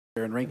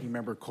and Ranking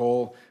Member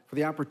Cole for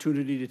the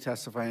opportunity to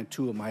testify on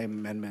two of my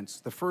amendments.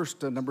 The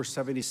first, number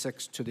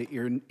 76 to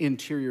the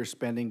Interior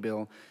Spending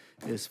Bill,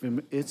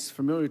 it's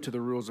familiar to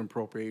the Rules and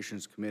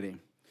Appropriations Committee.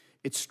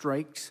 It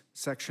strikes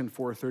Section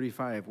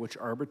 435, which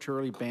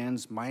arbitrarily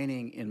bans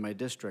mining in my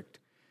district.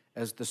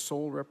 As the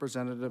sole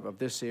representative of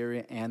this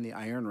area and the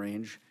Iron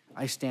Range,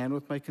 I stand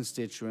with my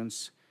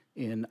constituents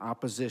in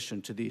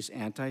opposition to these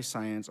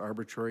anti-science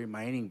arbitrary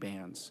mining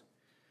bans.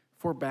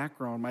 For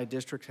background, my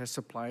district has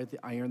supplied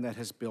the iron that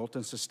has built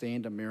and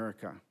sustained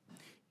America.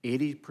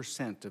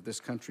 80% of this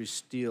country's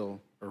steel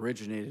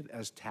originated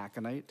as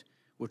taconite,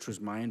 which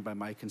was mined by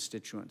my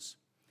constituents.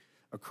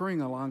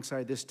 Occurring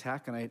alongside this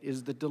taconite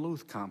is the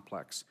Duluth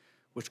complex,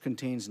 which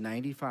contains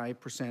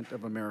 95%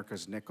 of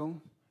America's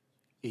nickel,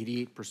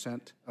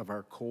 88% of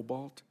our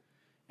cobalt,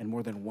 and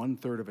more than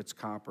 1/3 of its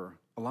copper,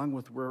 along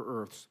with rare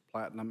earths,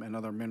 platinum, and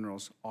other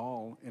minerals,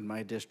 all in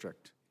my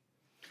district.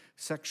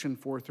 Section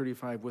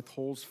 435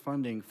 withholds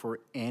funding for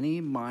any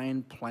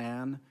mine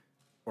plan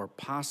or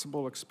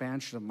possible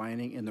expansion of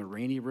mining in the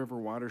Rainy River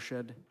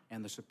watershed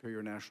and the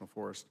Superior National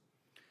Forest.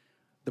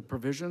 The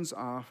provision's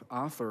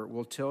author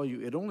will tell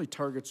you it only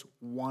targets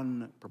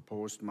one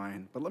proposed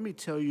mine, but let me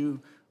tell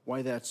you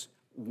why that's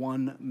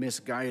one,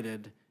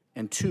 misguided,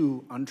 and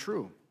two,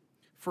 untrue.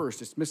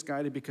 First, it's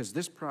misguided because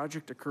this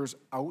project occurs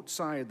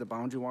outside the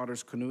Boundary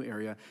Waters Canoe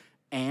area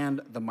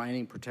and the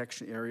mining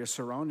protection area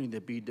surrounding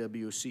the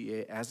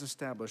BWCA as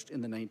established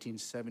in the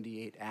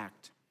 1978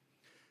 Act.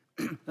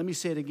 Let me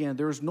say it again,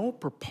 there is no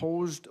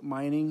proposed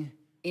mining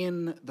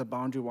in the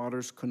Boundary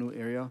Waters Canoe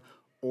area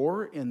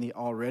or in the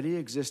already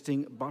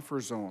existing buffer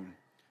zone,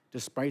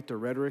 despite the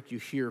rhetoric you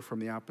hear from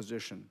the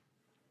opposition.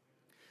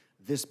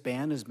 This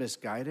ban is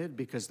misguided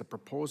because the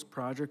proposed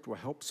project will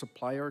help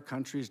supply our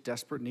country's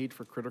desperate need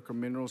for critical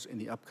minerals in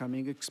the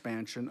upcoming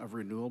expansion of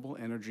renewable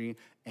energy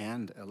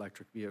and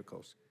electric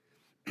vehicles.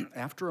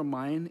 After a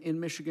mine in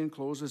Michigan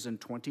closes in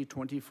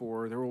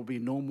 2024, there will be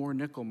no more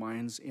nickel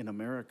mines in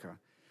America.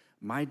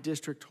 My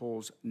district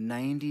holds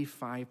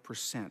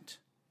 95%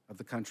 of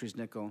the country's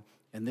nickel,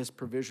 and this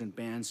provision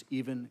bans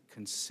even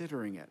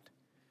considering it.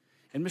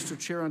 And Mr.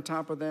 Chair, on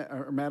top of that,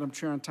 or Madam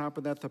Chair, on top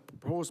of that, the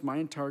proposed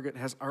mine target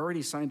has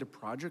already signed a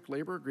project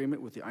labor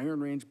agreement with the Iron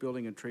Range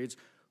Building and Trades,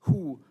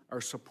 who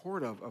are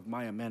supportive of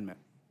my amendment.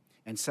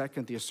 And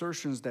second, the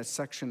assertions that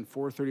Section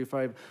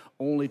 435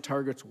 only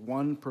targets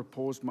one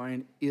proposed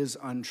mine is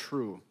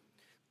untrue.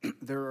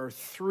 There are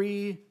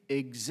 3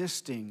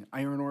 existing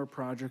iron ore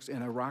projects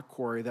and a rock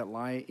quarry that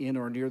lie in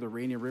or near the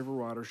Rainy River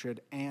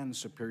watershed and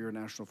Superior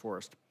National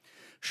Forest.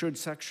 Should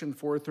Section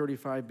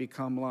 435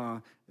 become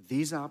law,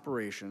 these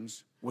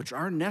operations, which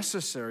are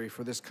necessary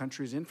for this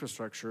country's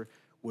infrastructure,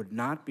 would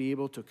not be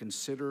able to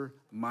consider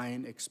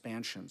mine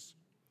expansions.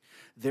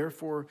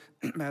 Therefore,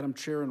 Madam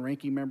Chair and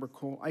Ranking Member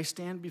Cole, I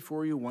stand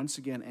before you once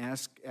again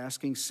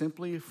asking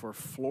simply for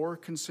floor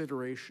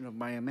consideration of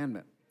my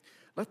amendment.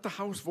 Let the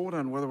House vote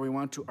on whether we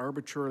want to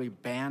arbitrarily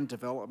ban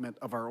development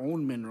of our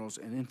own minerals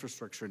and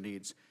infrastructure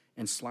needs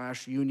and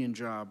slash union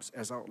jobs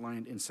as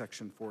outlined in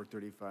Section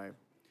 435.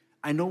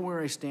 I know where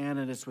I stand,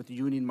 and it's with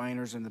union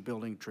miners and the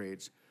building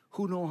trades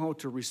who know how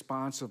to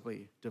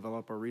responsibly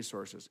develop our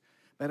resources.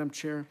 Madam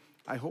Chair,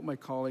 I hope my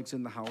colleagues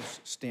in the House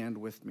stand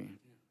with me.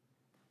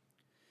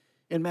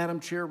 And Madam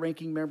Chair,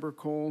 Ranking Member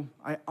Cole,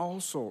 I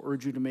also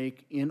urge you to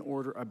make in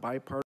order a bipartisan